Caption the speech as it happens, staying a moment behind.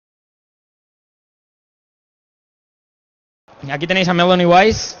Aquí tenéis a Melanie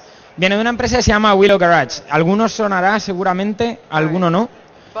Wise. Viene de una empresa que se llama Willow Garage. Algunos sonará seguramente, alguno no.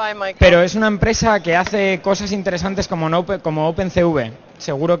 Pero es una empresa que hace cosas interesantes como OpenCV.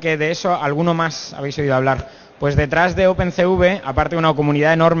 Seguro que de eso alguno más habéis oído hablar. Pues detrás de OpenCV, aparte de una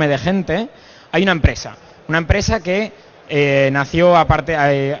comunidad enorme de gente, hay una empresa. Una empresa que nació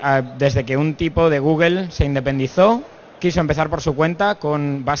desde que un tipo de Google se independizó, quiso empezar por su cuenta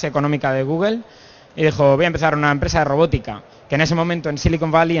con base económica de Google y dijo, voy a empezar una empresa de robótica. Que en ese momento en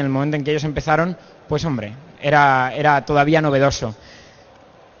Silicon Valley, en el momento en que ellos empezaron, pues hombre, era todavía novedoso.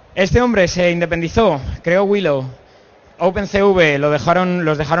 Este hombre se independizó, creó Willow, OpenCV los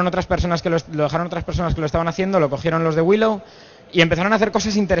dejaron otras personas que lo estaban haciendo, lo cogieron los de Willow y empezaron a hacer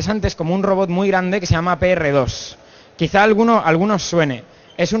cosas interesantes como un robot muy grande que se llama PR2. Quizá algunos suene.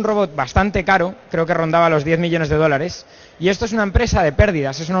 Es un robot bastante caro, creo que rondaba los 10 millones de dólares, y esto es una empresa de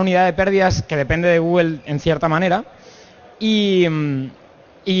pérdidas, es una unidad de pérdidas que depende de Google en cierta manera, y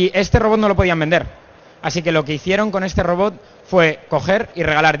este robot no lo podían vender. Así que lo que hicieron con este robot fue coger y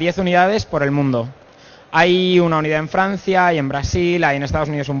regalar 10 unidades por el mundo. Hay una unidad en Francia, hay en Brasil, hay en Estados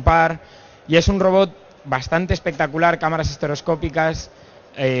Unidos un par, y es un robot bastante espectacular, cámaras estereoscópicas,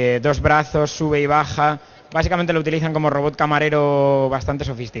 2 brazos, sube y baja. Básicamente lo utilizan como robot camarero bastante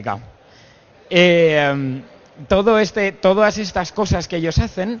sofisticado. Todas estas cosas que ellos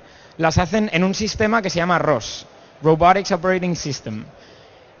hacen, las hacen en un sistema que se llama ROS, Robotics Operating System.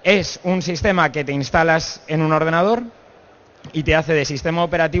 Es un sistema que te instalas en un ordenador y te hace de sistema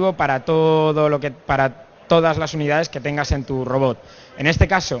operativo para todas las unidades que tengas en tu robot. En este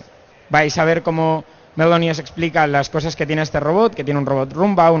caso, vais a ver cómo Melanie os explica las cosas que tiene este robot, que tiene un robot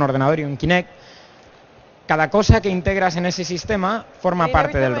Roomba, un ordenador y un Kinect. Cada cosa que integras en ese sistema forma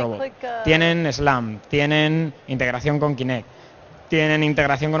parte del robot. Tienen SLAM, tienen integración con Kinect, tienen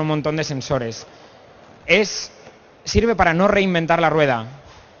integración con un montón de sensores. Sirve para no reinventar la rueda.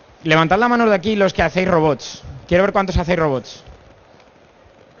 Levantad la mano de aquí los que hacéis robots. Quiero ver cuántos hacéis robots.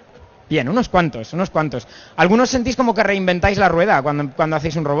 Bien, unos cuantos. Algunos sentís como que reinventáis la rueda cuando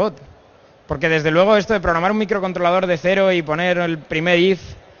hacéis un robot. Porque desde luego esto de programar un microcontrolador de cero y poner el primer if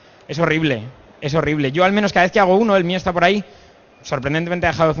es horrible. Es horrible. Yo al menos cada vez que hago uno, el mío está por ahí, sorprendentemente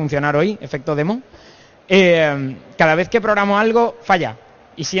ha dejado de funcionar hoy, efecto demo. Cada vez que programo algo, falla.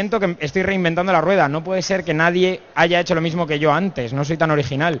 Y siento que estoy reinventando la rueda. No puede ser que nadie haya hecho lo mismo que yo antes. No soy tan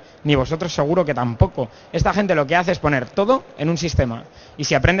original. Ni vosotros seguro que tampoco. Esta gente lo que hace es poner todo en un sistema. Y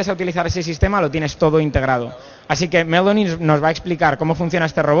si aprendes a utilizar ese sistema, lo tienes todo integrado. Así que Melanie nos va a explicar cómo funciona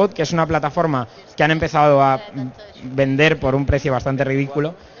este robot, que es una plataforma que han empezado a vender por un precio bastante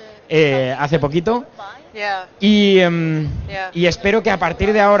ridículo hace poquito. Y espero que a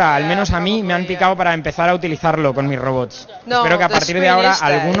partir de ahora, al menos a mí, me han picado para empezar a utilizarlo con mis robots. Espero que a partir de ahora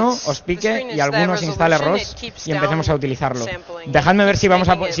alguno os pique y alguno os instale ROS y empecemos a utilizarlo. Dejadme ver si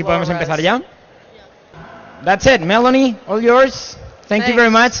podemos empezar ya. That's it, Melanie, all yours. Thank you very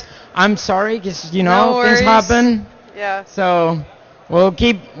much. I'm sorry, because things happen. Yeah. So we'll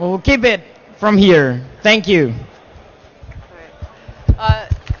keep it from here. Thank you.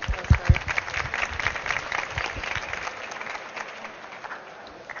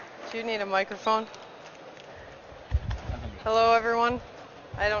 Do you need a microphone? Hello, everyone.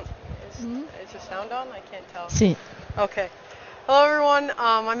 Is the sound on? I can't tell. Sí. Okay. Hello, everyone.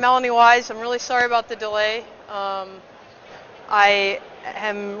 I'm Melanie Wise. I'm really sorry about the delay. I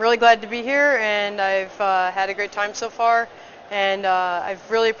am really glad to be here, and I've had a great time so far. And I've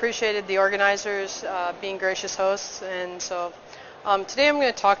really appreciated the organizers being gracious hosts. And so today I'm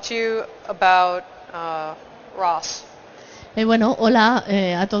going to talk to you about ROS. Bueno, hola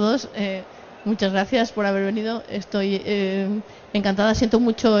a todos. Muchas gracias por haber venido. Estoy encantada. Siento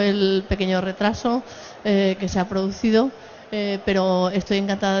mucho el pequeño retraso que se ha producido, pero estoy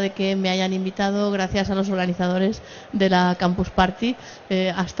encantada de que me hayan invitado. Gracias a los organizadores de la Campus Party.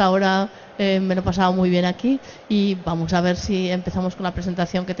 Hasta ahora me lo he pasado muy bien aquí y vamos a ver si empezamos con la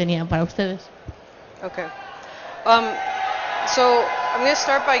presentación que tenía para ustedes. Okay. So I'm going to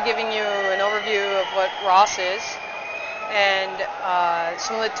start by giving you an overview of what ROS is and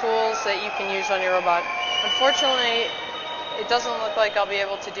some of the tools that you can use on your robot. Unfortunately, it doesn't look like I'll be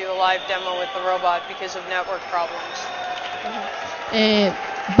able to do a live demo with the robot because of network problems.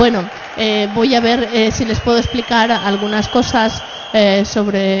 Voy a ver si les puedo explicar algunas cosas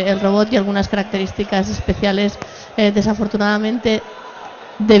sobre el robot y algunas características especiales. Desafortunadamente,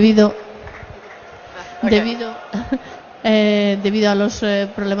 debido a los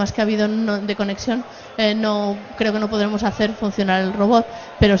problemas que ha habido de conexión, creo que no podremos hacer funcionar el robot,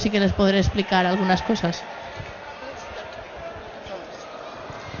 pero sí que les podré explicar algunas cosas.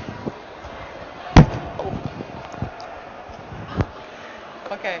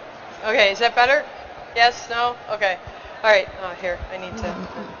 Okay. Okay, is that better? Yes? No? Okay. All right. Here, I need to...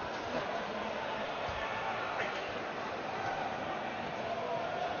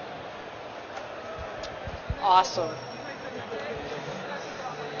 Awesome.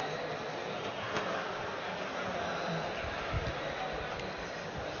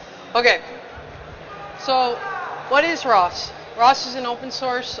 Okay. So, what is ROS? ROS is an open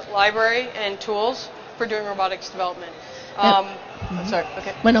source library and tools for doing robotics development. Sorry.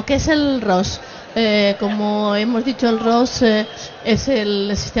 Okay. Bueno, ¿qué es el ROS? Como hemos dicho, el ROS es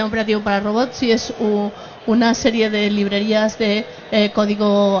el sistema operativo para robots y es una serie de librerías de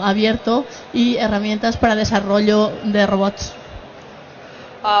código abierto y herramientas para desarrollo de robots.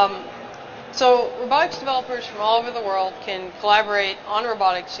 So robotics developers from all over the world can collaborate on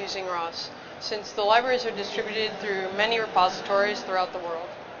robotics using ROS, since the libraries are distributed through many repositories throughout the world.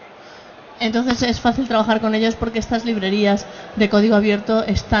 Entonces es fácil trabajar con ellos porque estas librerías de código abierto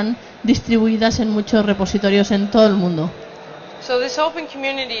están distribuidas en muchos repositorios en todo el mundo. So this open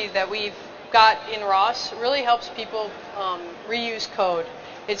community that we've got in ROS really helps people reuse code.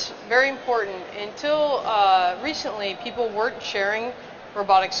 It's very important. Until recently, people weren't sharing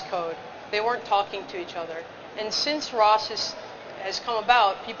robotics code. They weren't talking to each other. And since ROS has come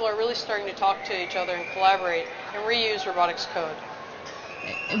about, people are really starting to talk to each other and collaborate and reuse robotics code.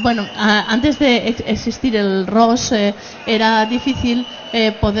 Bueno, antes de existir el ROS era difícil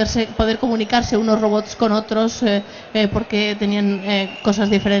poder comunicarse unos robots con otros porque tenían cosas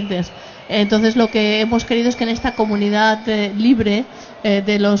diferentes. Entonces lo que hemos querido es que en esta comunidad libre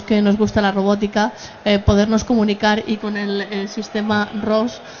de los que nos gusta la robótica podernos comunicar, y con el sistema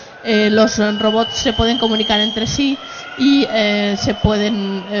ROS los robots se pueden comunicar entre sí y se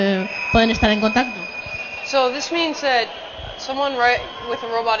pueden estar en contacto. So this means that someone with a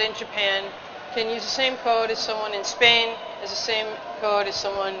robot in Japan can use the same code as someone in Spain, as the same code as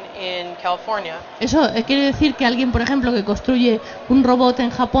someone in California. Eso quiere decir que alguien, por ejemplo, que construye un robot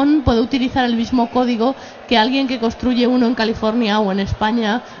en Japón puede utilizar el mismo código que alguien que construye uno en California o en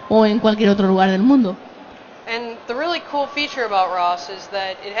España o en cualquier otro lugar del mundo. And the really cool feature about ROS is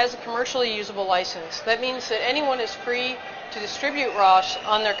that it has a commercially usable license. That means that anyone is free to distribute ROS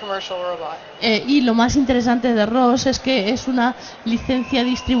on their commercial robot. Y lo más interesante de ROS es que es una licencia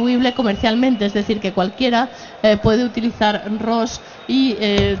distribuible comercialmente, es decir, que cualquiera puede utilizar ROS y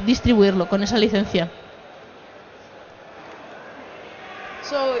distribuirlo con esa licencia.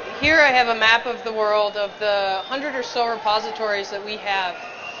 So here I have a map of the world of the 100 or so repositories that we have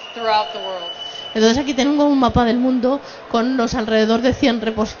throughout the world. Entonces aquí tengo un mapa del mundo con los alrededor de 100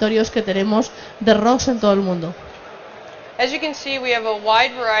 repositorios que tenemos de ROS en todo el mundo. As you can see, we have a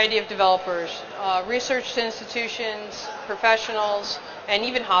wide variety of developers, research institutions, professionals, and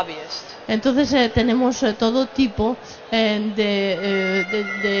even hobbyists. Entonces tenemos todo tipo de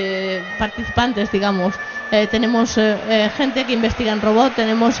participantes, digamos. Tenemos gente que investiga en robot,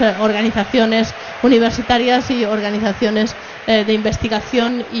 tenemos organizaciones universitarias y organizaciones de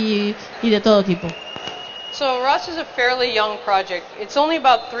investigación y de todo tipo. So ROS is a fairly young project. It's only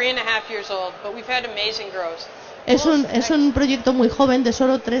about 3.5 years old, but we've had amazing growth. Es un proyecto muy joven, de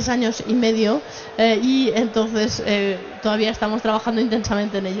solo 3 años y medio, y entonces todavía estamos trabajando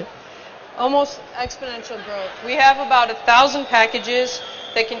intensamente en ello. Almost exponential growth. We have about 1,000 packages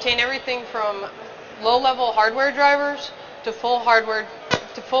that contain everything from low-level hardware drivers to full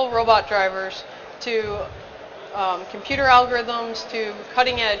robot drivers to computer algorithms to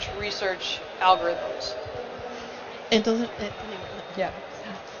cutting-edge research algorithms. Entonces,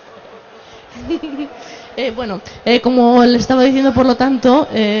 bueno, como les estaba diciendo, por lo tanto,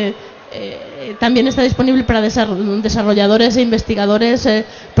 también está disponible para desarrolladores e investigadores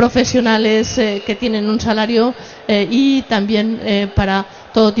profesionales que tienen un salario y también para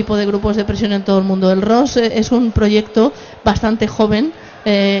todo tipo de grupos de presión en todo el mundo. El ROS es un proyecto bastante joven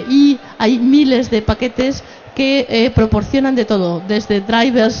y hay miles de paquetes que proporcionan de todo, desde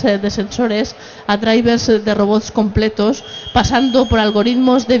drivers de sensores a drivers de robots completos, pasando por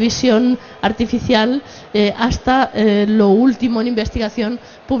algoritmos de visión artificial hasta lo último en investigación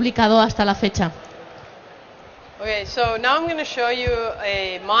publicado hasta la fecha. Okay, so now I'm going to show you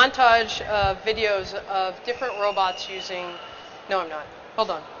a montage of videos of different robots using... No, I'm not.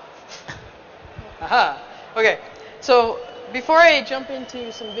 Hold on. Aha. Okay, so before I jump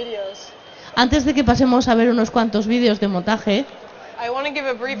into some videos... Antes de que pasemos a ver unos cuantos vídeos de montaje, I want to give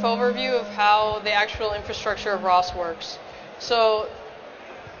a brief overview of how the actual infrastructure of ROS works. So,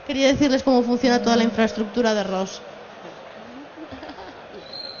 quería decirles cómo funciona toda la infraestructura de ROS.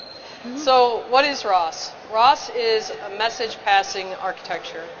 So, what is ROS? ROS is a message passing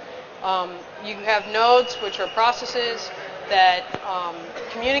architecture. You have nodes, which are processes, that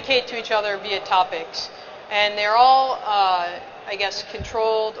communicate to each other via topics. And they're all, I guess,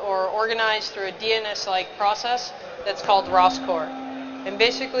 controlled or organized through a DNS-like process that's called ROS core. And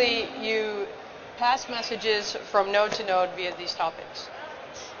basically, you pass messages from node to node via these topics.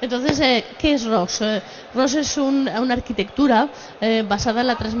 Entonces, ¿qué es ROS? ROS es una arquitectura basada en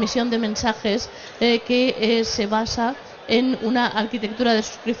la transmisión de mensajes que se basa en una arquitectura de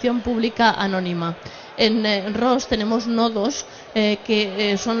suscripción pública anónima. En ROS tenemos nodos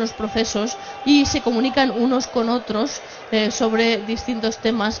que son los procesos y se comunican unos con otros sobre distintos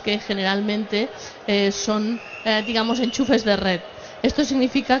temas que generalmente son, digamos, enchufes de red. Esto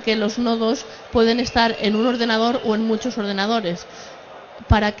significa que los nodos pueden estar en un ordenador o en muchos ordenadores.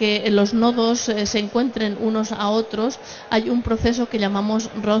 Para que los nodos se encuentren unos a otros, hay un proceso que llamamos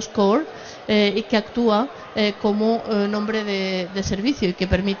ROS core y que actúa como nombre de servicio y que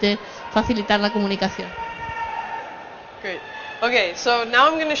permite facilitar la comunicación. Great. Okay, so now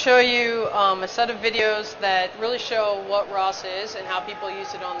I'm going to show you a set of videos that really show what ROS is and how people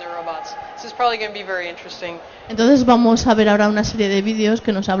use it on their robots. This is probably going to be very interesting. Entonces vamos a ver ahora una serie de vídeos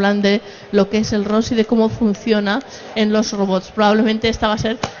que nos hablan de lo que es el ROS y de cómo funciona en los robots. Probablemente esta va a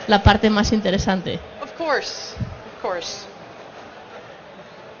ser la parte más interesante. Of course, of course.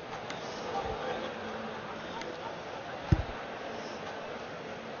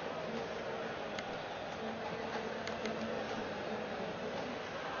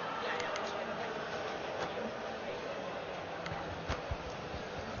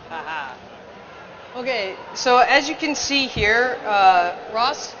 Okay, so as you can see here,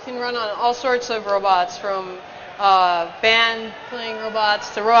 ROS can run on all sorts of robots, from band playing robots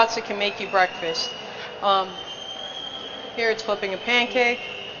to robots that can make you breakfast. Here it's flipping a pancake.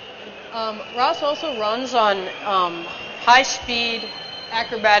 ROS also runs on high-speed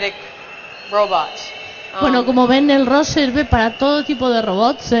acrobatic robots. Bueno, como ven, el ROS sirve para todo tipo de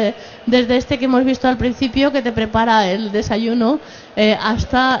robots, desde este que hemos visto al principio, que te prepara el desayuno,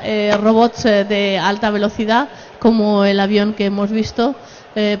 hasta robots de alta velocidad, como el avión que hemos visto,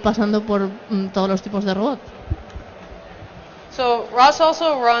 pasando por todos los tipos de robots. So ROS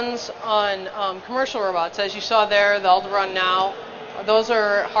also runs on commercial robots, as you saw there, the Aldebaran Now. Those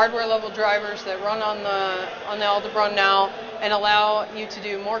are hardware-level drivers that run on the Aldebaran Now and allow you to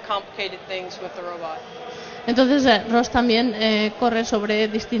do more complicated things with the robot. Entonces, ROS también corre sobre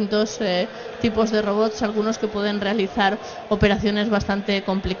distintos tipos de robots, algunos que pueden realizar operaciones bastante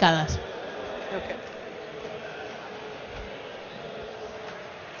complicadas. Okay.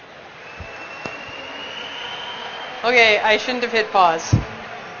 Okay, I shouldn't have hit pause.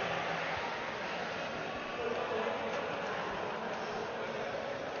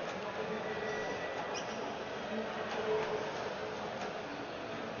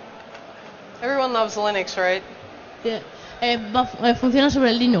 Everyone loves Linux, right? Funciona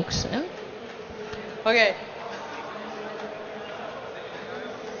sobre Linux. Okay.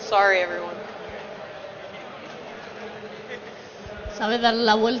 Sorry, everyone. Sabe darle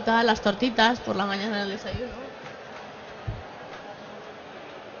la vuelta a las tortitas por la mañana en el desayuno.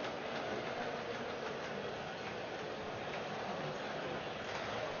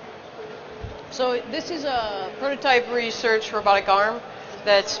 So this is a prototype research robotic arm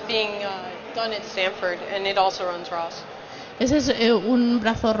that's being done at Stanford, and it also runs ROS. Ese es un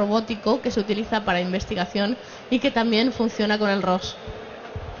brazo robótico que se utiliza para investigación y que también funciona con el ROS.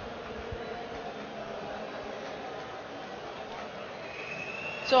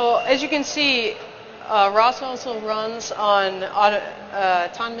 So as you can see, ROS also runs on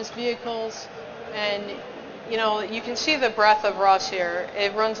autonomous vehicles, and you can see the breadth of ROS here.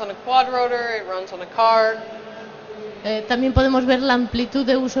 It runs on a quad rotor, it runs on a car. También podemos ver la amplitud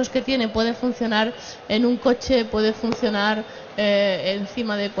de usos que tiene. Puede funcionar en un coche, puede funcionar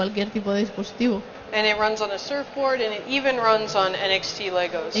encima de cualquier tipo de dispositivo. And it runs on a surfboard, and it even runs on NXT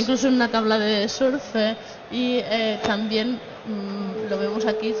Legos. Incluso en una tabla de surf y también lo vemos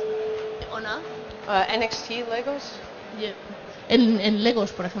aquí. NXT Legos? Yeah. En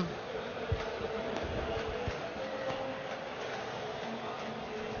Legos, por ejemplo.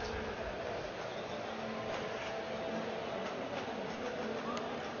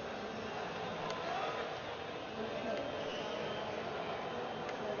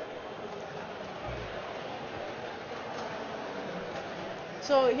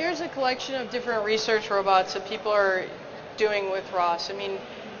 So here's a collection of different research robots that people are doing with ROS. I mean,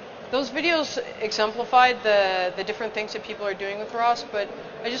 those videos exemplified the different things that people are doing with ROS, but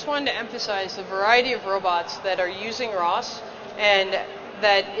I just wanted to emphasize the variety of robots that are using ROS, and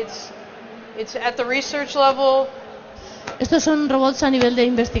that it's at the research level. Estos son robots a nivel de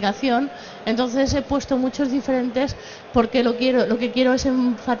investigación, entonces he puesto muchos diferentes porque lo que quiero es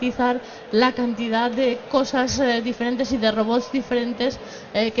enfatizar la cantidad de cosas diferentes y de robots diferentes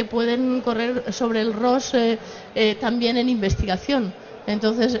que pueden correr sobre el ROS también en investigación.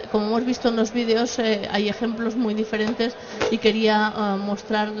 Entonces, como hemos visto en los vídeos, hay ejemplos muy diferentes y quería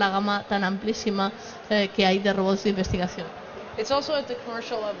mostrar la gama tan amplísima que hay de robots de investigación. It's also at the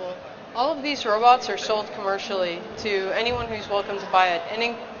commercial level. All of these robots are sold commercially to anyone who's welcome to buy it.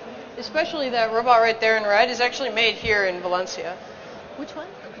 And especially that robot right there in red is actually made here in Valencia. Which one?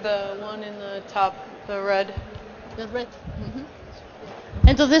 The one in the top, the red. The red.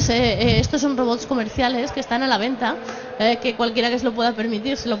 Entonces, estos son robots comerciales que están a la venta, que cualquiera que se lo pueda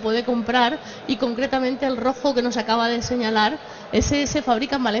permitir se lo puede comprar, y concretamente el rojo que nos acaba de señalar, ese se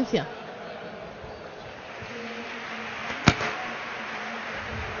fabrica en Valencia.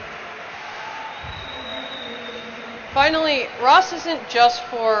 Finally, ROS isn't just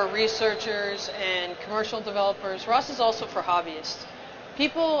for researchers and commercial developers. ROS is also for hobbyists.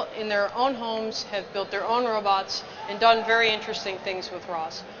 People in their own homes have built their own robots and done very interesting things with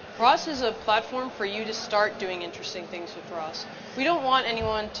ROS. ROS is a platform for you to start doing interesting things with ROS. We don't want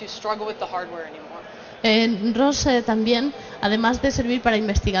anyone to struggle with the hardware anymore. ROS también, además de servir para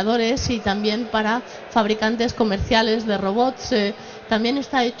investigadores y también para fabricantes comerciales de robots, también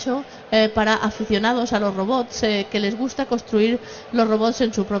está hecho para aficionados a los robots que les gusta construir los robots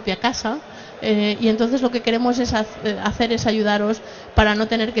en su propia casa. Y entonces lo que queremos hacer es ayudaros para no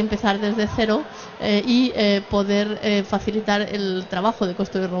tener que empezar desde cero y poder facilitar el trabajo de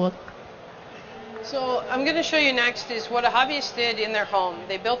construir robots. So I'm going to show you next is what a hobbyist did in their home.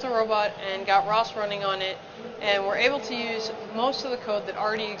 They built a robot and got ROS running on it, and were able to use most of the code that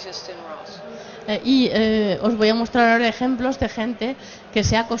already exists in ROS. Os voy a mostrar ahora ejemplos de gente que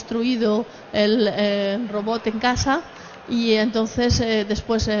se ha construido el robot en casa y entonces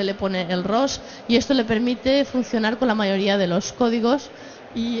después le pone el ROS, y esto le permite funcionar con la mayoría de los códigos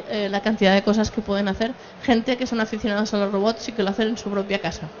y la cantidad de cosas que pueden hacer gente que son aficionados a los robots y que lo hacen en su propia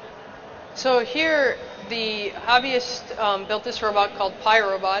casa. So here the hobbyist built this robot called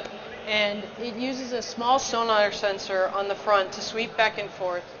PyRobot, and it uses a small sonar sensor on the front to sweep back and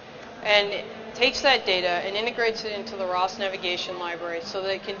forth, and it takes that data and integrates it into the ROS navigation library so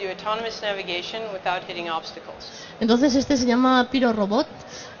that it can do autonomous navigation without hitting obstacles. Entonces este se llama PyRobot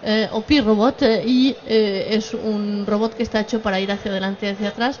o PyRobot y es un robot que está hecho para ir hacia adelante y hacia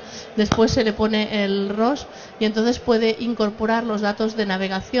atrás. Después se le pone el ROS y entonces puede incorporar los datos de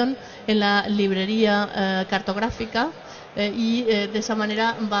navegación en la librería cartográfica y de esa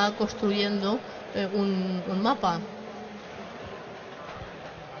manera va construyendo un mapa.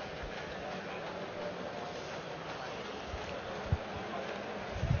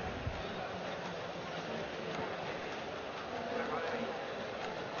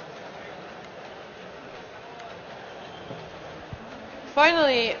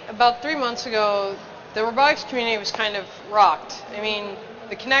 Finally, about 3 months ago, the robotics community was kind of rocked. I mean,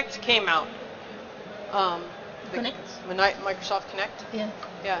 the Kinect came out. Microsoft Kinect? Yeah.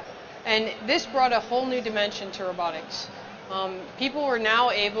 Yeah. And this brought a whole new dimension to robotics. People were now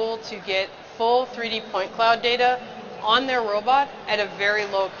able to get full 3D point cloud data on their robot at a very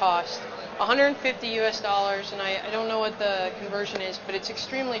low cost. $150 US, and I don't know what the conversion is, but it's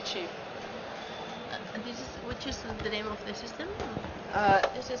extremely cheap. Which is the name of the system?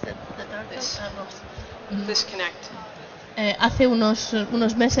 This is the This Kinect. Hace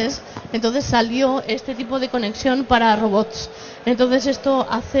unos meses entonces salió este tipo de conexión para robots. Entonces esto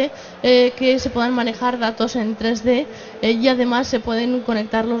hace que se puedan manejar datos en 3D y además se pueden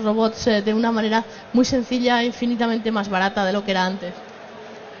conectar los robots de una manera muy sencilla e infinitamente más barata de lo que era antes.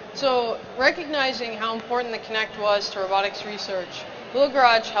 So, recognizing how important the Kinect was to robotics research, Little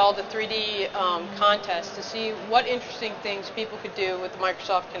Garage held a 3D contest to see what interesting things people could do with the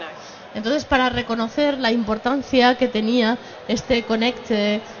Microsoft Kinect. Entonces, para reconocer la importancia que tenía este Kinect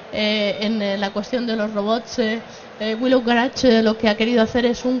en la cuestión de los robots, Willow Garage lo que ha querido hacer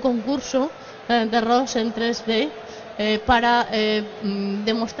es un concurso de ROS en 3D para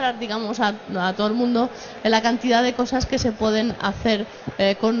demostrar, digamos, a todo el mundo la cantidad de cosas que se pueden hacer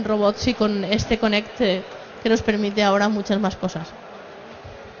con robots y con este Kinect que nos permite ahora muchas más cosas.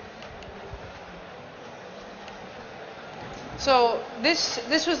 So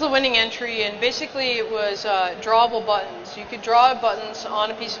this was the winning entry, and basically it was drawable buttons. You could draw buttons on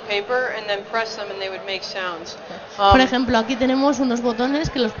a piece of paper and then press them and they would make sounds. Por ejemplo, aquí tenemos unos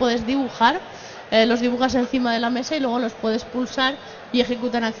botones que los puedes dibujar, los dibujas encima de la mesa y luego los puedes pulsar y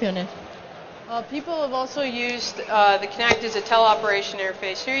ejecutan acciones. People have also used the Kinect as a teleoperation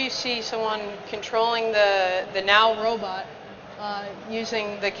interface. Here you see someone controlling the Now robot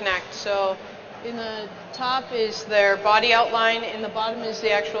using the Kinect. So in the top is their body outline, in the bottom is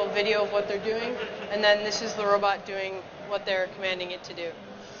the actual video of what they're doing, and then this is the robot doing what they're commanding it to do.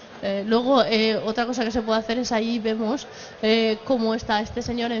 Luego, otra cosa que se puede hacer es ahí vemos cómo está este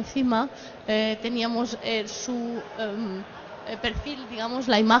señor encima. Teníamos su perfil, digamos,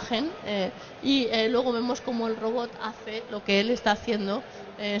 la imagen, y luego vemos cómo el robot hace lo que él está haciendo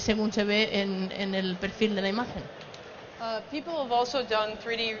según se ve en el perfil de la imagen. People have also done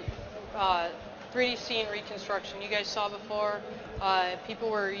 3D scene reconstruction. You guys saw before, people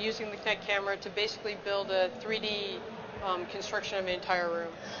were using the Kinect camera to basically build a 3D construction of an entire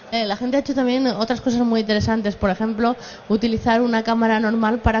room. La gente ha hecho también otras cosas muy interesantes, por ejemplo, utilizar una cámara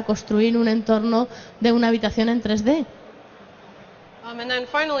normal para construir un entorno de una habitación en 3D. And then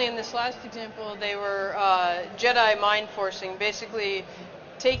finally, in this last example, they were Jedi mind forcing, basically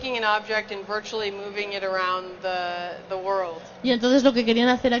taking an object and virtually moving it around the world. Y entonces lo que querían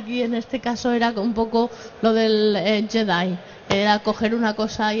hacer aquí en este caso era un poco lo del Jedi, era coger una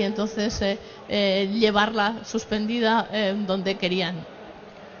cosa y entonces llevarla suspendida donde querían.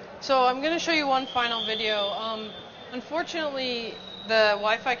 So I'm going to show you one final video. Unfortunately, the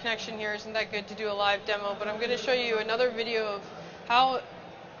Wi-Fi connection here isn't that good to do a live demo, but I'm going to show you another video of how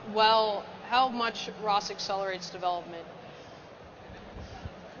much ROS accelerates development.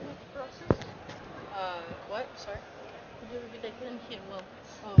 What? Sorry? Could you repeat? I couldn't hear well.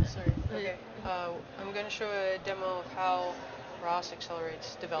 Oh, sorry. Okay. I'm going to show a demo of how ROS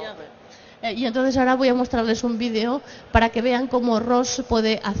accelerates development. Y entonces ahora voy a mostrarles un vídeo para que vean cómo ROS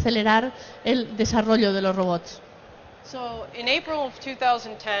puede acelerar el desarrollo de los robots. So, in April of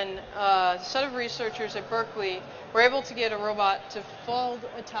 2010, a set of researchers at Berkeley were able to get a robot to fold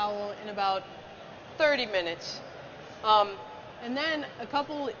a towel in about 30 minutes. And then a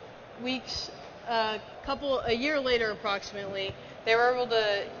couple weeks, a year later approximately, they were able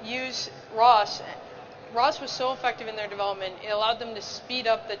to use ROS. ROS was so effective in their development, it allowed them to speed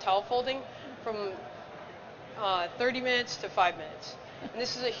up the towel folding from 30 minutes to 5 minutes. And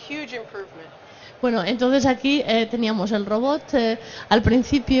this is a huge improvement. Bueno, entonces aquí teníamos el robot. Al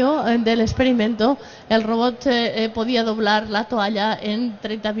principio del experimento, el robot podía doblar la toalla en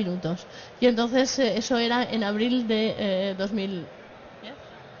 30 minutos. Y entonces eso era en abril de 2000.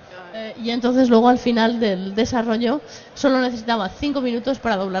 Y entonces luego al final del desarrollo solo necesitaba 5 minutos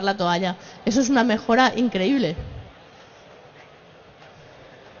para doblar la toalla. Eso es una mejora increíble.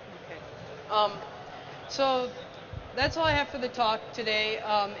 Okay. So that's all I have for the talk today.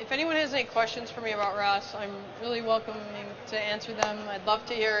 If anyone has any questions for me about ROS, I'm really welcoming to answer them. I'd love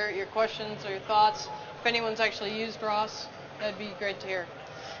to hear your questions or your thoughts. If anyone's actually used ROS, that'd be great to hear.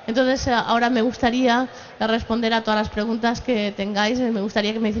 Entonces ahora me gustaría responder a todas las preguntas que tengáis. Me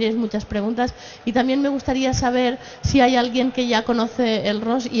gustaría que me hicierais muchas preguntas y también me gustaría saber si hay alguien que ya conoce el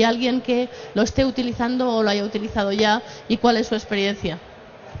ROS y alguien que lo esté utilizando o lo haya utilizado ya y cuál es su experiencia.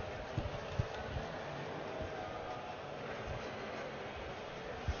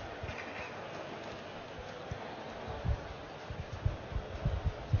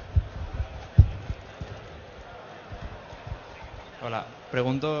 Hola,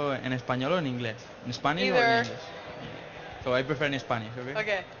 pregunto en español o en inglés. ¿En Spanish o en inglés? So I prefer in Spanish,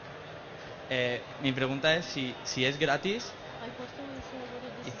 okay? Okay. Mi pregunta es si es gratis.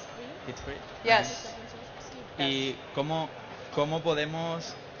 It's free? Yes. ¿Y cómo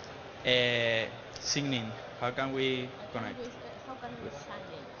podemos sign in? How can we connect?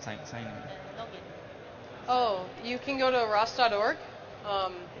 Sign in. Oh, you can go to ros.org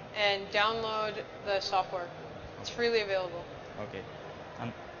and download the software. It's freely available. Okay.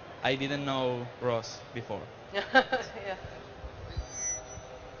 And I didn't know ROS before. Yeah.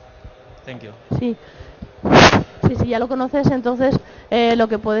 Thank you. Sí. Sí, ya lo conoces, entonces lo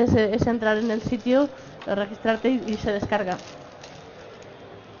que puedes es entrar en el sitio, registrarte y se descarga.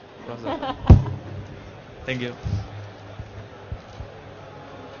 Thank you.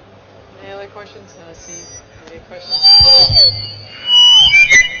 Any other questions? See. Any questions?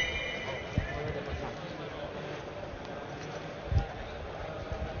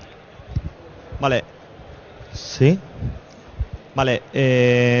 Vale. ¿Sí? Vale.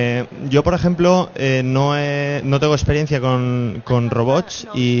 Yo, por ejemplo, no tengo experiencia con robots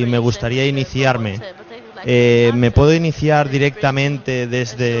y me gustaría iniciarme. ¿Me puedo iniciar directamente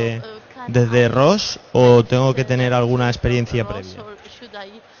desde ROS o tengo que tener alguna experiencia previa?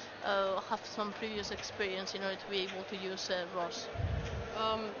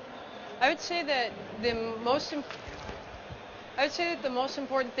 I would say that the most I would say that the most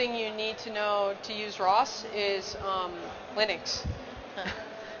important thing you need to know to use ROS is Linux.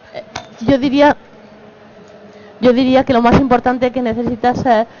 Yo diría que lo más importante que necesitas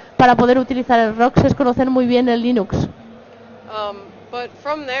para poder utilizar el ROS es conocer muy bien el Linux. But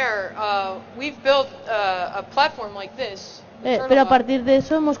from there, we've built a platform like this, Pero a partir de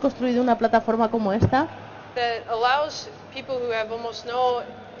eso hemos construido una plataforma como esta that allows people who have almost no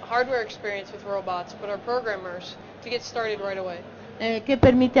hardware experience with robots but are programmers to get started right away. Que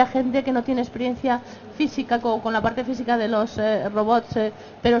permite a gente que no tiene experiencia física con la parte física de los robots,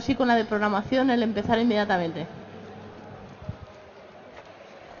 pero sí con la de programación, el empezar inmediatamente.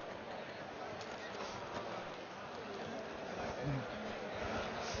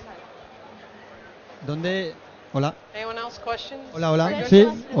 ¿Dónde? Hola. Anyone else questions? Hola. Sí,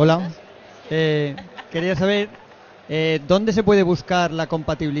 hola. Quería saber dónde se puede buscar la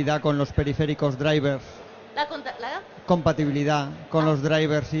compatibilidad con los periféricos drivers. ¿La Compatibilidad con los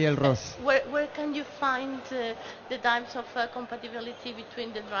drivers y el ROS. Where can you find the types of compatibility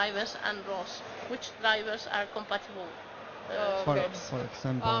between the drivers and ROS? Which drivers are compatible? For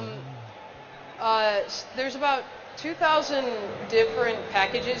example. There's about 2,000 different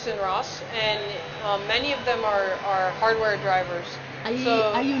packages in ROS, and many of them are hardware drivers.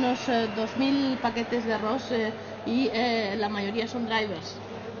 Hay unos 2.000 paquetes de ROS y la mayoría son drivers.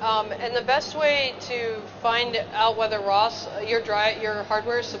 And the best way to find out whether ROS, your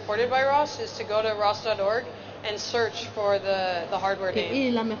hardware is supported by ROS is to go to ros.org and search for the hardware name. Y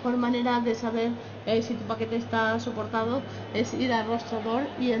la mejor manera de saber si tu paquete está soportado es ir a ros.org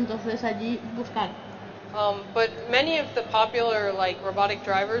y entonces allí buscar. But many of the popular robotic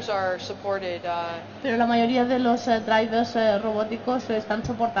drivers are supported. Pero la mayoría de los drivers robóticos están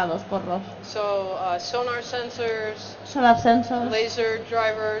soportados por ROS. So sonar sensors, laser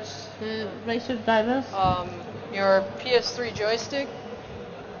drivers, your PS3 joystick.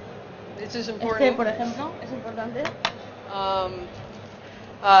 This is important. Por ejemplo, es importante.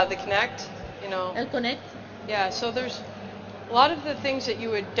 The Kinect, El Connect. Yeah, so there's a lot of the things that you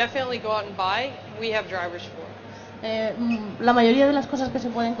would definitely go out and buy, we have drivers for. La mayoría de las cosas que se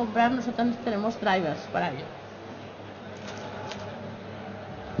pueden comprar, nosotros tenemos drivers para ello.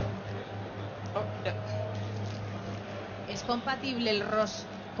 ¿Es compatible el ROS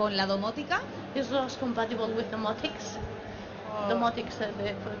con la domótica? Is ROS compatible with domotics? Domotics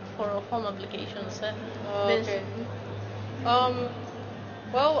for home applications. Okay.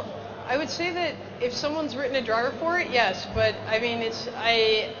 Well, I would say that if someone's written a driver for it, yes, but I mean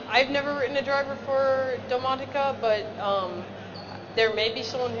I've never written a driver for domotica, but there may be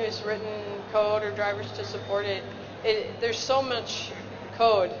someone who's written code or drivers to support it. There's so much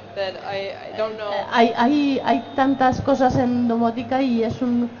code that I don't know. Hay tantas cosas en domótica y es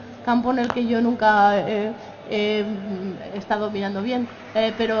un campo en el que yo nunca he estado mirando bien,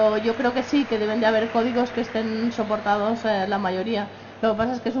 pero yo creo que sí, que deben de haber códigos que estén soportados la mayoría. Lo que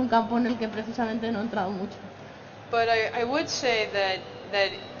pasa es que es un campo en el que precisamente no he entrado mucho. But I would say that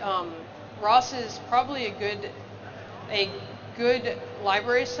ROS is probably a good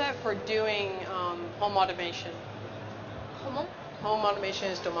library set for doing home automation. ¿Cómo? Home automation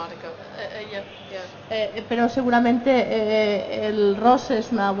is domotica. Yeah. Pero seguramente el ROS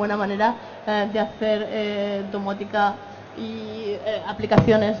es una buena manera de hacer domótica y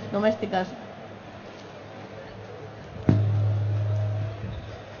aplicaciones domésticas.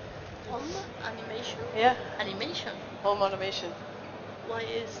 Yeah. Animation. Home automation. What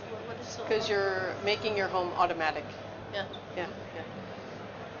is so? Because you're making your home automatic. Yeah. Yeah.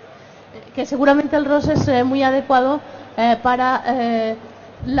 Que seguramente el ROS es muy adecuado para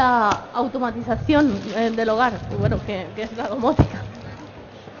la automatización del hogar, bueno, que es la domótica.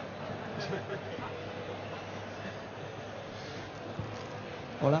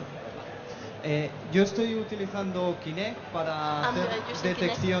 Hola. Yo estoy utilizando Kinect para hacer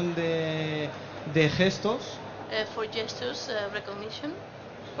detección de gestos. For gestures recognition.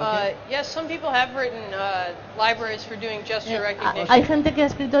 Yes, some people have written libraries for doing gesture recognition. Hay gente que ha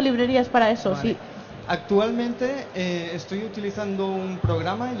escrito librerías para eso, Vale. sí. Actualmente estoy utilizando un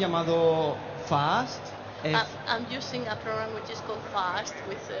programa llamado FAST. I'm using a program which is called FAST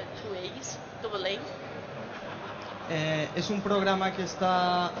with two A's, double A. Es un programa que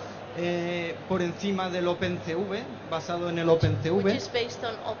está por encima del OpenCV, basado en el OpenCV. Which is based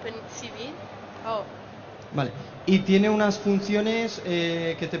on OpenCV. Oh. Vale. Y tiene unas funciones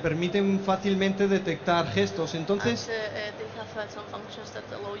que te permiten fácilmente detectar gestos. Entonces, they have some functions that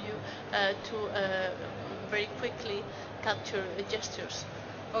allow you to very quickly capture gestures.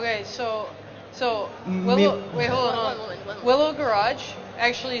 Okay, so So Willow, wait, hold on. Willow Garage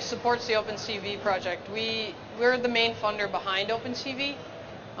actually supports the OpenCV project. We're the main funder behind OpenCV.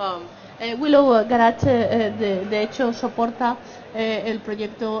 Willow Garage de hecho soporta el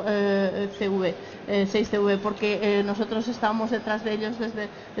proyecto 6CV porque nosotros estamos detrás de ellos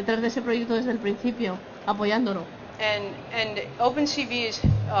detrás de ese proyecto desde el principio apoyándolo. And OpenCV is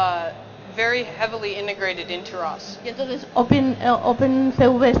very heavily integrated into ROS. Y entonces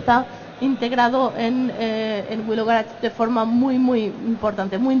OpenCV está integrado en Willow Garage de forma muy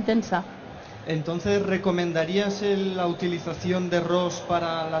importante, muy intensa. Entonces, ¿recomendarías la utilización de ROS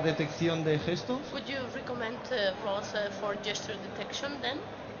para la detección de gestos? Would you recommend ROS for gesture detection then?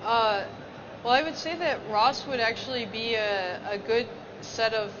 Well, I would say that ROS would actually be a good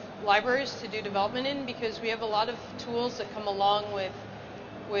set of libraries to do development in because we have a lot of tools that come along with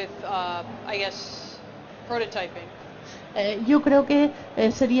I guess, prototyping. Yo creo que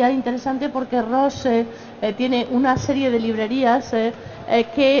sería interesante porque ROS tiene una serie de librerías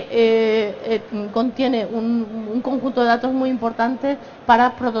que contiene un conjunto de datos muy importante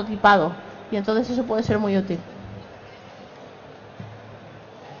para prototipado y entonces eso puede ser muy útil.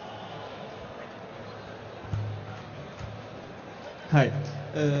 Hi.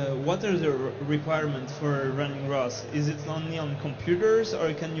 What are the requirements for running ROS? Is it only on computers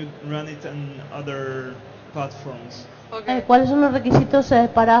or can you run it on other platforms? Okay. ¿Cuáles son los requisitos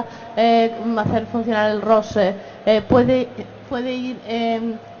para hacer funcionar el ROS? Puede ir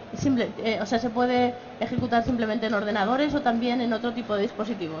o sea, se puede ejecutar simplemente en ordenadores o también en otro tipo de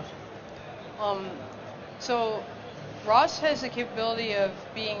dispositivos. So ROS has the capability of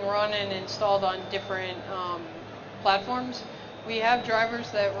being run and installed on different platforms. We have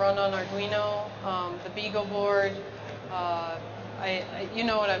drivers that run on Arduino, the Beagle board. You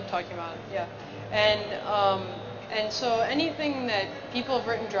know what I'm talking about, yeah. And so anything that people have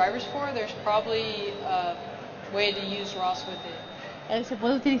written drivers for, there's probably a way to use ROS with it. Se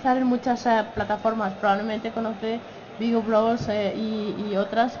puede utilizar en muchas plataformas, probablemente conoce Beagle Bros y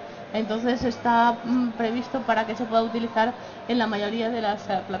otras, entonces está previsto para que se pueda utilizar en la mayoría de las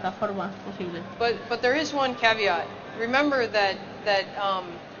plataformas posibles. But there is one caveat. Remember that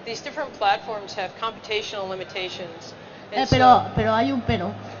these different platforms have computational limitations. Pero hay un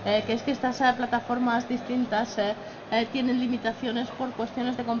pero, que es que estas plataformas distintas tienen limitaciones por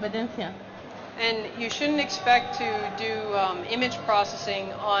cuestiones de competencia. And you shouldn't expect to do image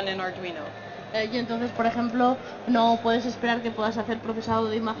processing on an Arduino. Y entonces, por ejemplo, no puedes esperar que puedas hacer procesado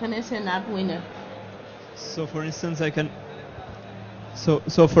de imágenes en Arduino. So for instance, I can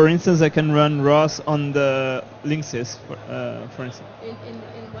run ROS on the Linksys, for instance. In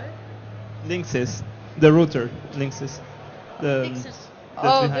where? Linksys, the router Linksys.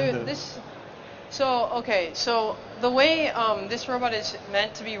 So the way this robot is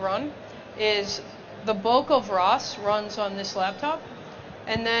meant to be run is the bulk of ROS runs on this laptop,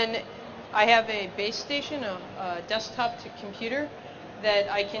 and then I have a base station, a desktop to computer that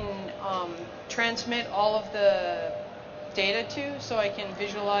I can transmit all of the data to, so I can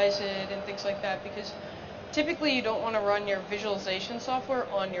visualize it and things like that, because typically you don't want to run your visualization software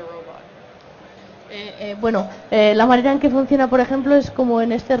on your robot. La manera en que funciona, por ejemplo, es como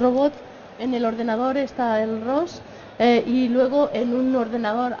en este robot, en el ordenador está el ROS y luego en un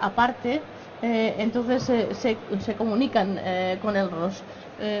ordenador aparte, entonces se comunican con el ROS.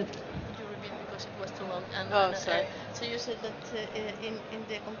 Sorry. So you said that in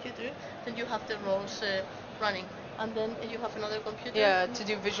the computer, then you have the ROS running, and then you have another computer. Yeah, to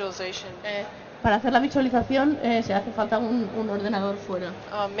do visualization. Para hacer la visualización se hace falta un ordenador fuera.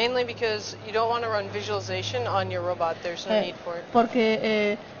 Mainly because you don't want to run visualization on your robot. There's no need for it.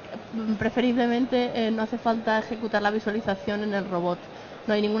 Porque preferiblemente no hace falta ejecutar la visualización en el robot.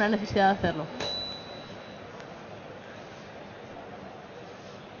 No hay ninguna necesidad de hacerlo.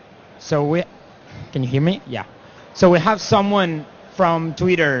 Can you hear me? Yeah. So we have someone from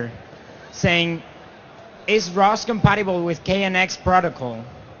Twitter saying, is ROS compatible with KNX protocol?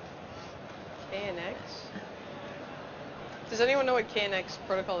 KNX? Does anyone know what KNX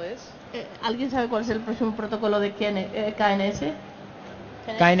protocol is? ¿Alguien sabe cuál es el próximo protocolo de KNS?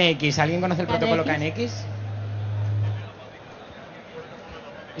 KNX. ¿Alguien conoce el protocolo KNX?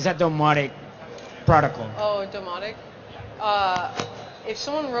 Is that domotic protocol? Oh, domotic. If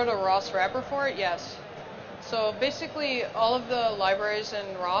someone wrote a ROS wrapper for it, yes. So basically, all of the libraries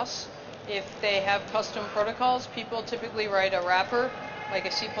in ROS, if they have custom protocols, people typically write a wrapper, like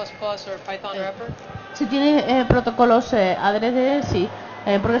a C++ or Python wrapper. Si tiene protocolos adrede, sí,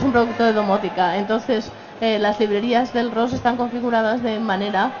 porque es un producto de domótica. Entonces, las librerías del ROS están configuradas de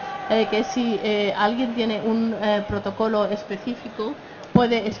manera que si alguien tiene un protocolo específico,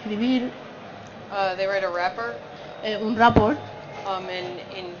 puede escribir They write a wrapper. Un wrapper.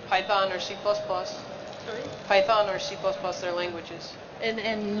 In Python or C++. Sorry? Python or C++, their languages.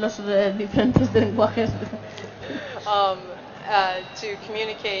 En los diferentes lenguajes. To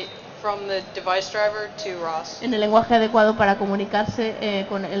communicate from the device driver to ROS. En el lenguaje adecuado para comunicarse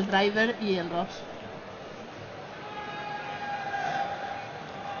con el driver y el ROS.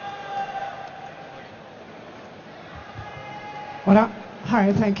 Hola.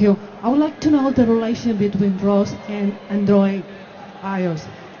 Hi, thank you. I would like to know the relation between ROS and Android iOS.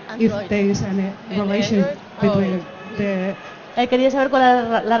 If there is any relation between the... Quería saber cuál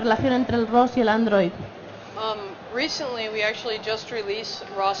es la relación entre el ROS y el Android. Recently, we actually just released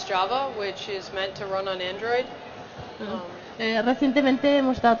ROS Java, which is meant to run on Android. Recientemente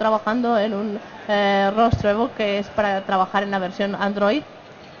hemos estado trabajando en un ROS Trevo que es para trabajar en la versión Android.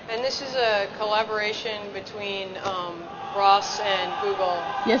 And this is a collaboration between ROS and Google.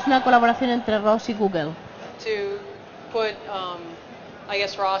 Y es una colaboración entre ROS y Google. To put, I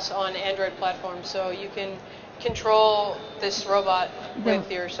guess, ROS on Android platforms, so you can control this robot with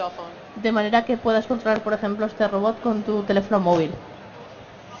your cell phone. De manera que puedas controlar, por ejemplo, este robot con tu teléfono móvil.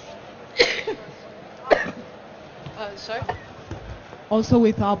 Sorry? Also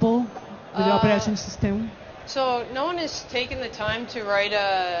with Apple, with the operation system. So no one has taken the time to write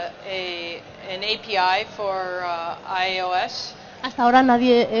an API for iOS. Hasta ahora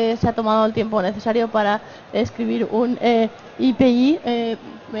nadie se ha tomado el tiempo necesario para escribir un API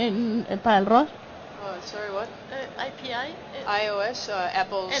para el ROS. Sorry, what? API. iOS,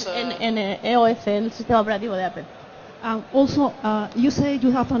 Apple's. En iOS, en el sistema operativo de Apple. Also, you say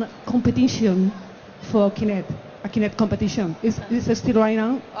you have a competition for Kinect, a Kinect competition. Is it still right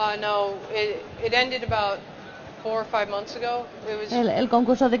now? No, it ended about 4 or 5 months ago. It was. El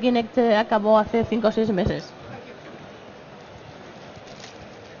concurso de Kinect acabó hace 5 o 6 meses.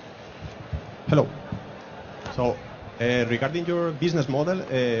 Hello. So, regarding your business model,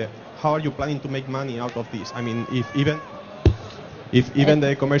 how are you planning to make money out of this? I mean, if even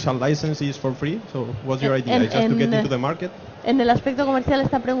the commercial license is for free, so what's your idea? Just to get into the market? En el aspecto comercial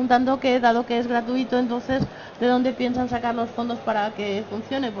está preguntando que, dado que es gratuito, entonces, ¿de dónde piensan sacar los fondos para que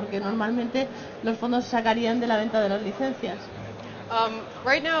funcione? Porque normalmente los fondos se sacarían de la venta de las licencias.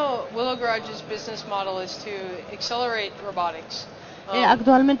 Right now, Willow Garage's business model is to accelerate robotics.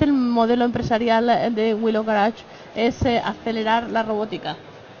 Actualmente el modelo empresarial de Willow Garage es acelerar la robótica.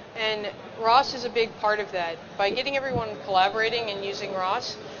 And ROS is a big part of that. By getting everyone collaborating and using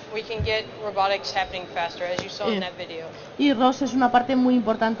ROS, we can get robotics happening faster, as you saw in that video. Y ROS es una parte muy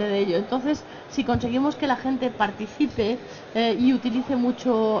importante de ello. Entonces, si conseguimos que la gente participe y utilice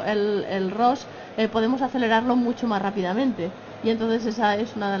mucho el ROS, podemos acelerarlo mucho más rápidamente. Y entonces esa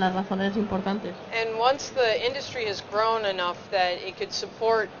es una de las razones importantes. And once the industry has grown enough that it could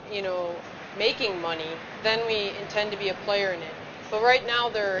support, making money, then we intend to be a player in it. But right now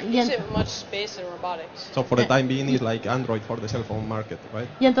there isn't much space in robotics. So for the time being, it's like Android for the cell phone market, right?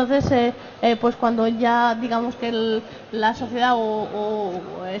 Y entonces, pues cuando ya digamos que la sociedad o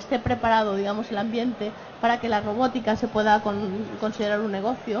esté preparado, digamos, el ambiente para que la robótica se pueda considerar un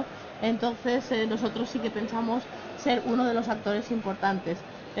negocio, entonces nosotros sí que pensamos ser uno de los actores importantes.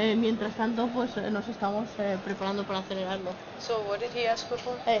 Mientras tanto, pues nos estamos preparando para acelerarlo. So what did he ask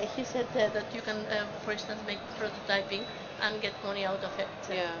before? He said that you can, for instance, make prototyping and get money out of it.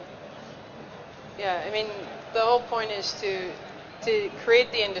 Yeah. I mean, the whole point is to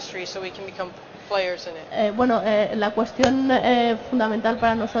create the industry so we can become players in it. Bueno, la cuestión fundamental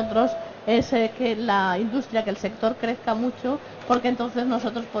para nosotros es que la industria, que el sector crezca mucho, porque entonces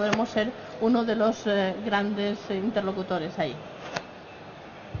nosotros podremos ser uno de los grandes interlocutores ahí.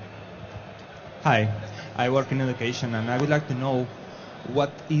 Hi, I work in education and I would like to know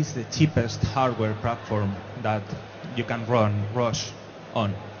what is the cheapest hardware platform that you can run ROS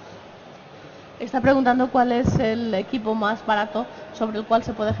on. Está preguntando cuál es el equipo más barato sobre el cual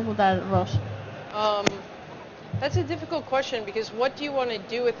se puede ejecutar ROS. That's a difficult question because what do you want to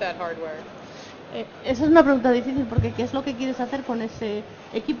do with that hardware? Esa es una pregunta difícil porque ¿qué es lo que quieres hacer con ese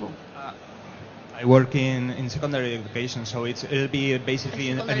equipo? I work in secondary education, so it'll be basically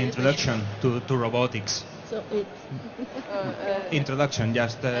an introduction to robotics. So introduction,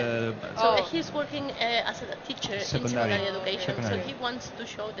 just. So he's working as a teacher in secondary education. So he wants to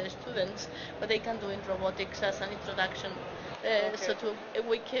show the students what they can do in robotics as an introduction, so to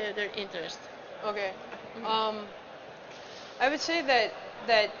wake their interest. Okay. I would say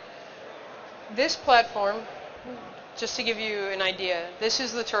that this platform, just to give you an idea, this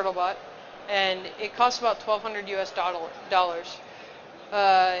is the TurtleBot, and it costs about $1,200 US,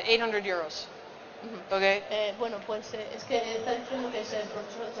 800 euros. Okay. Bueno, pues es que está diciendo que es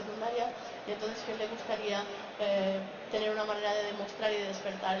profesor de secundaria y entonces que le gustaría tener una manera de demostrar y de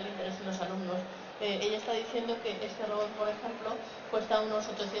despertar el interés en los alumnos. Ella está diciendo que este robot, por ejemplo, cuesta unos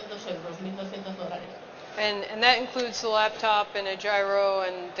 800 euros, $1.200. And that includes the laptop and a gyro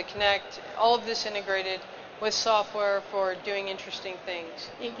and the Kinect, all of this integrated with software for doing interesting things.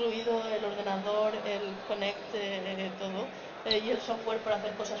 Incluido el ordenador, el Connect, todo, y el software para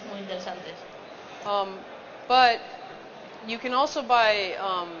hacer cosas muy interesantes. But you can also buy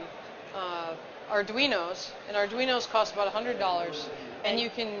Arduinos, and Arduinos cost about $100, and you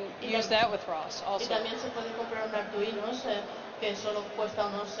can use that with ROS also. Y también se puede comprar un Arduinos que solo cuesta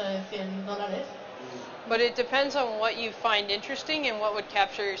unos $100. But it depends on what you find interesting and what would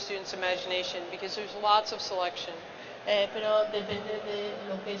capture your students' imagination, because there's lots of selection. Pero depende de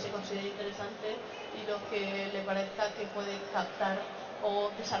lo que se considere interesante y lo que le parezca que puede captar o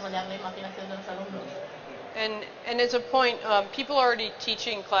desarrollar la imaginación de los alumnos. And as a point, people are already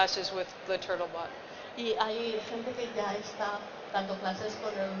teaching classes with the TurtleBot. Y hay gente que ya está dando clases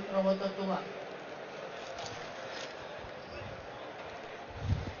con el robot Tortuga.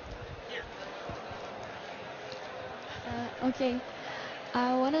 Okay.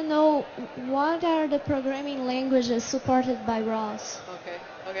 I want to know what are the programming languages supported by ROS? Okay.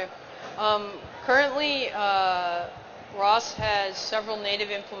 Currently, ROS has several native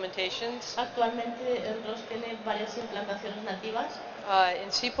implementations. Actualmente el ROS tiene varias implantaciones nativas.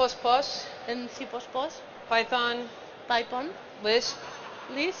 In C++, en C++, Python, Lisp,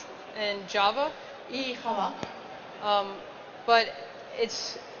 and Java. Y Java. But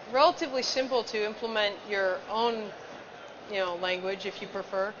it's relatively simple to implement your own, language if you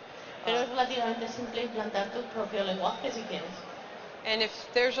prefer. Pero es relativamente simple implantar tu propio lenguaje si quieres. And if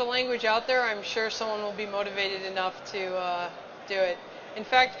there's a language out there, I'm sure someone will be motivated enough to do it. In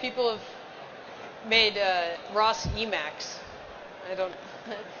fact, people have made ROS Emacs.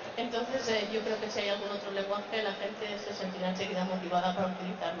 Entonces yo creo que si hay algún otro lenguaje, la gente se sentirá enseguida motivada para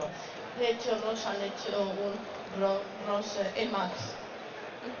utilizarlo. De hecho, ROS han hecho un ROS Emacs.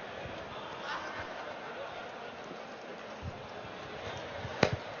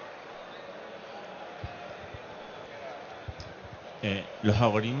 Los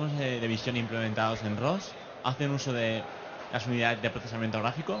algoritmos de visión implementados en ROS hacen uso de las unidades de procesamiento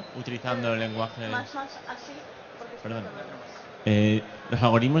gráfico utilizando el lenguaje. Más así. Perdón. Los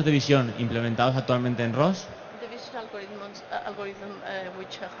algoritmos de visión implementados actualmente en ROS. The vision algorithm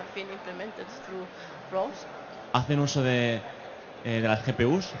which have been implemented through ROS. Hacen uso de las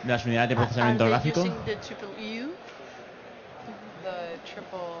GPUs, de las unidades de procesamiento gráfico.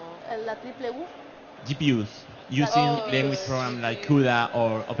 La triple U. GPUs, using language programs like CUDA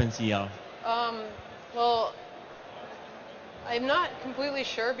or OpenCL. Well, I'm not completely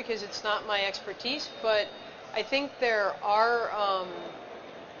sure because it's not my expertise, but I think there are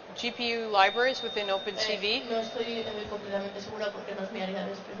GPU libraries within OpenCV. No estoy completamente segura porque no es mi área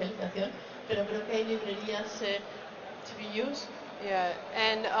de especialización, pero creo que hay librerías GPUs. Yeah,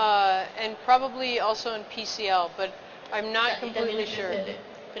 and probably also in PCL, but I'm not completely sure.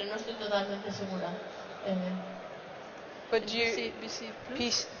 Pero no estoy totalmente segura. But do you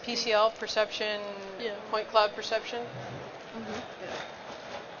PCL perception, point cloud perception? Yeah.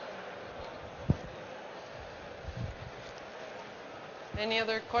 Any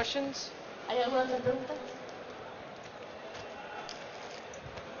other questions? ¿Hay alguna otra pregunta?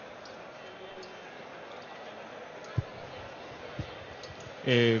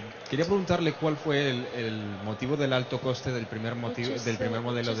 Quería preguntarle cuál fue el motivo del alto coste del primer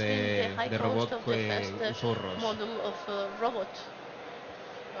modelo de robot que usó ROS.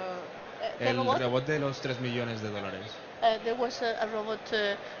 El robot de los $3 millones. There was a robot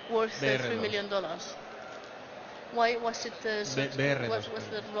worth $3 million. Why was it was the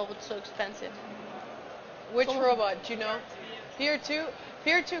robot so expensive? Which robot? Do you know? Peer 2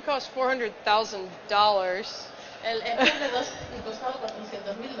 cost $400,000. El R2 costaba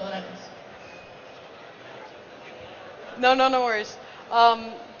 $400,000. No worries.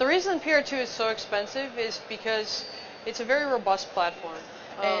 The reason Peer 2 is so expensive is because it's a very robust platform.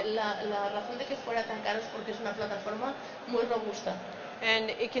 La razón de que fuera tan caro es porque es una plataforma muy robusta.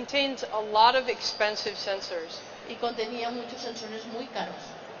 And it contains a lot of expensive sensors. Y contenía muchos sensores muy caros.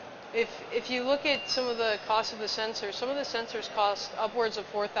 If you look at some of the cost of the sensors, some of the sensors cost upwards of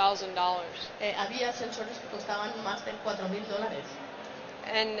 $4,000. Había sensores que costaban más de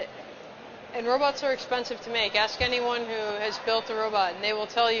 $4,000. And robots are expensive to make. Ask anyone who has built a robot, and they will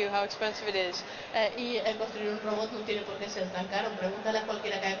tell you how expensive it is. Y construir un robot no tiene por qué ser tan caro. Pregúntale a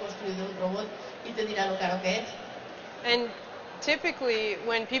cualquiera que haya construido un robot y te dirá lo caro que es. typically,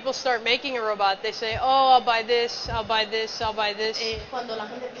 when people start making a robot, they say, "Oh, I'll buy this, I'll buy this, I'll buy this." Cuando la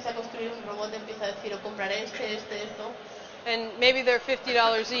gente empieza a construir un robot, empieza a decir, o compraré esto. And maybe they're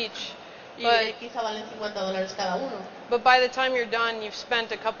 $50 each. Y quizá valen $50 cada uno. But by the time you're done, you've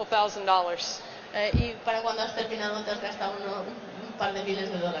spent a couple $1,000s. Y para cuando has terminado, te has gastado un par de miles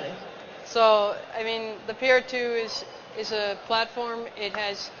de dólares. So, I mean, the PR2 is a platform. It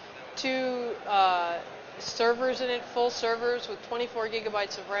has 2 servers in it, full servers with 24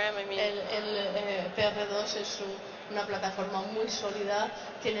 gigabytes of RAM. I mean, el PR2 es una plataforma muy sólida.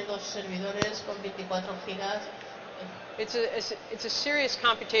 Tiene 2 servidores con 24 gigas. It's a serious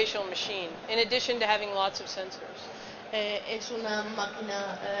computational machine, in addition to having lots of sensors. Es una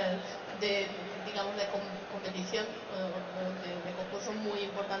máquina de competición, de concurso muy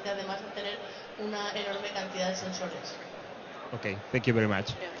importante, además de tener una enorme cantidad de sensores. Okay, thank you very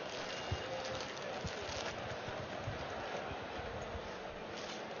much. Yeah.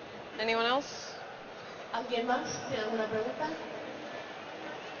 Anyone else? ¿Alguien más tiene alguna pregunta?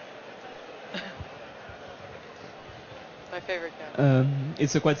 My favorite guy.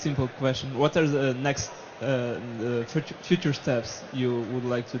 It's a quite simple question. What are the next the future steps you would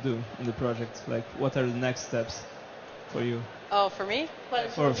like to do in the project? Like, what are the next steps for you? Oh, for me?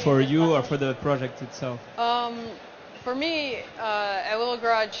 For you or for the project itself? For me, at Willow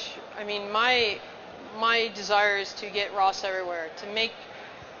Garage, I mean, my desire is to get ROS everywhere, to make,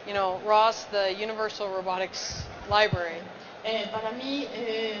 you know, ROS the universal robotics library. Para mí,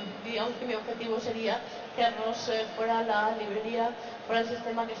 digamos que mi objetivo sería que ROS fuera la librería, fuera el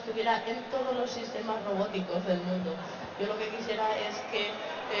sistema que estuviera en todos los sistemas robóticos del mundo. Yo lo que quisiera es que,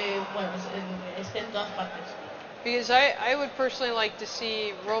 esté en todas partes. Because I would personally like to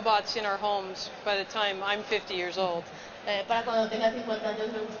see robots in our homes by the time I'm 50 years old. Para cuando tenga 50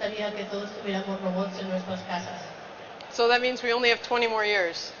 años me gustaría que todos tuviéramos robots en nuestras casas. So that means we only have 20 more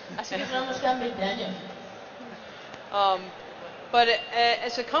years. Así que solo nos quedan 20 años. But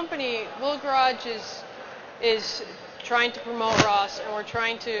as a company, Willow Garage is trying to promote ROS, and we're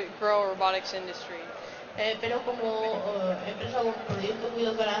trying to grow a robotics industry. Pero como empresa o proyecto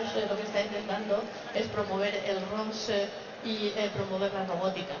Willow Garage lo que está intentando es promover el ROS y promover la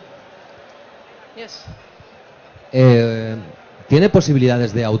robótica. Yes. ¿Tiene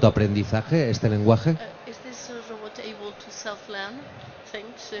posibilidades de autoaprendizaje este lenguaje? Is this robot able to self-learn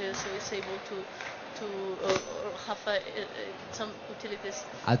things? So it's able to have some utilities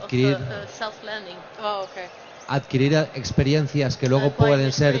Adquirir, of self-learning. Oh, okay. Adquirir experiencias que luego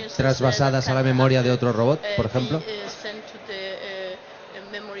pueden ser trasvasadas a la memoria de otro robot, por ejemplo. Sent to the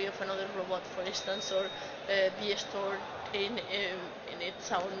memory of another robot, for instance, or be stored in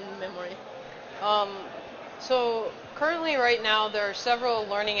its own memory. So currently, right now, there are several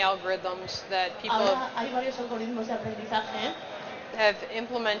learning algorithms that people hay varios algoritmos de aprendizaje have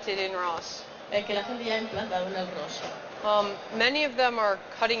implemented in ROS. Que la gente ya ha implantado en el ROS. Many of them are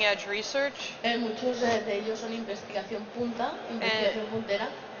cutting-edge research. Muchos de ellos son investigación puntera.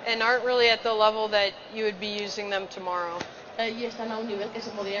 And aren't really at the level that you would be using them tomorrow. Y están a un nivel que se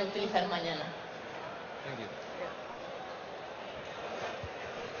podrían utilizar mañana. Thank you.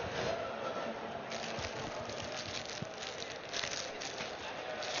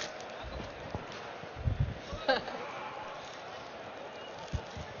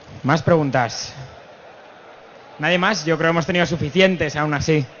 Más preguntas. ¿Nadie más? Yo creo que hemos tenido suficientes aún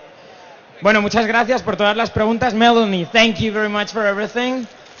así. Bueno, muchas gracias por todas las preguntas. Melanie, thank you very much for everything.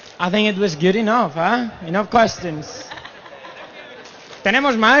 I think it was good enough, huh? Enough questions.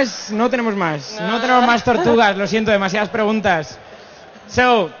 ¿Tenemos más? No tenemos más. No tenemos más tortugas, lo siento, demasiadas preguntas.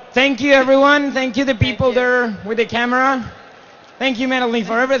 So, thank you everyone. Thank you the people there with the camera. Thank you Melanie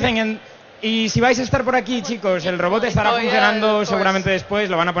for everything. Y si vais a estar por aquí, chicos, el robot estará funcionando seguramente después,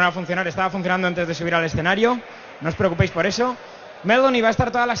 lo van a poner a funcionar, estaba funcionando antes de subir al escenario, no os preocupéis por eso. Melanie va a estar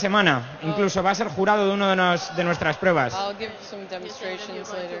toda la semana, incluso va a ser jurado de una de nuestras pruebas.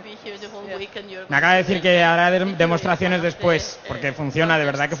 Me acaba de decir que hará demostraciones después, porque funciona, de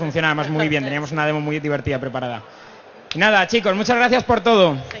verdad que funciona además muy bien, teníamos una demo muy divertida preparada. Y nada, chicos, muchas gracias por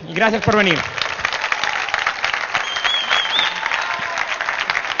todo y gracias por venir.